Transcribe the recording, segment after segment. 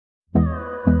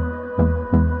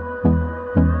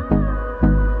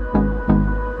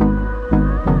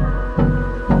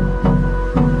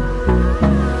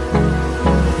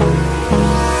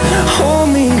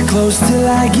close till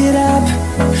I get up.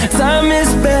 Time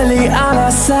is barely on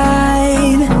our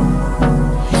side.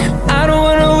 I don't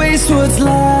wanna waste what's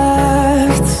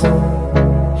left.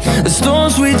 The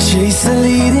storms we chase are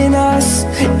leading us,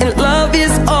 and love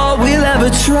is all we'll ever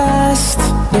trust.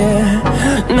 Yeah,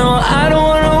 no, I don't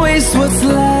wanna waste what's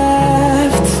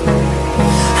left.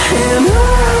 And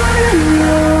on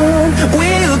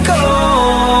we'll go,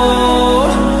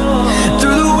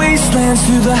 through the wastelands,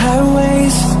 through the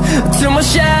highways, till my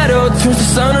shadow turns to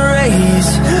sun rays.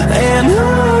 And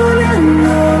on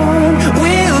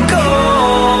we'll go,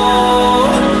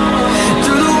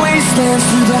 through the wastelands,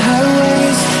 through the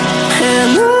highways,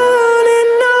 and on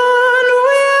we'll go.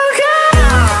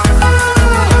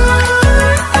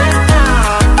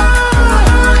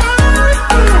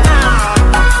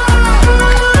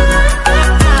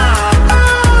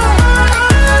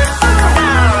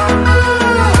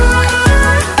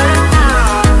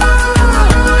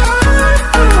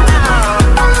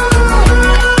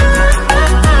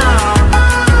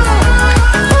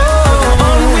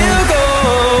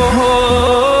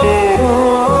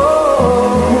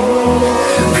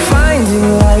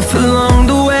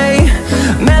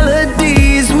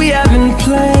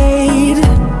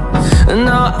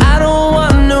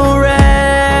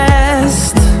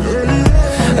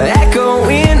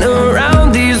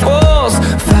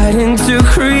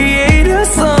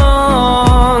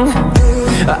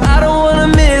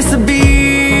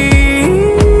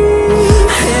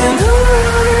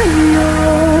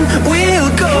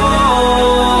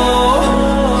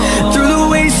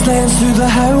 Through the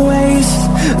highways,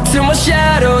 till my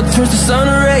shadow turns to sun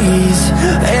rays.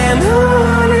 And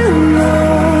on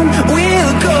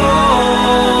we'll go,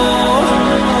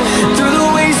 through the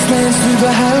wastelands, through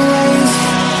the highways,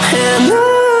 and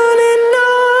on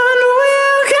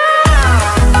we'll go.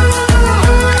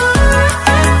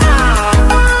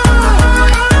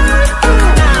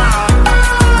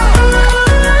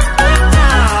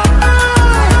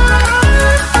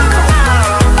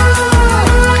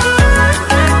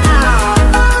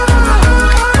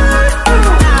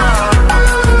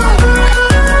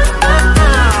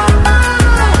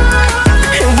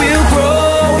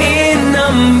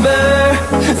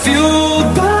 Fueled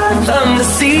by them to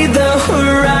see the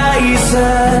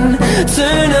horizon,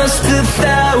 turn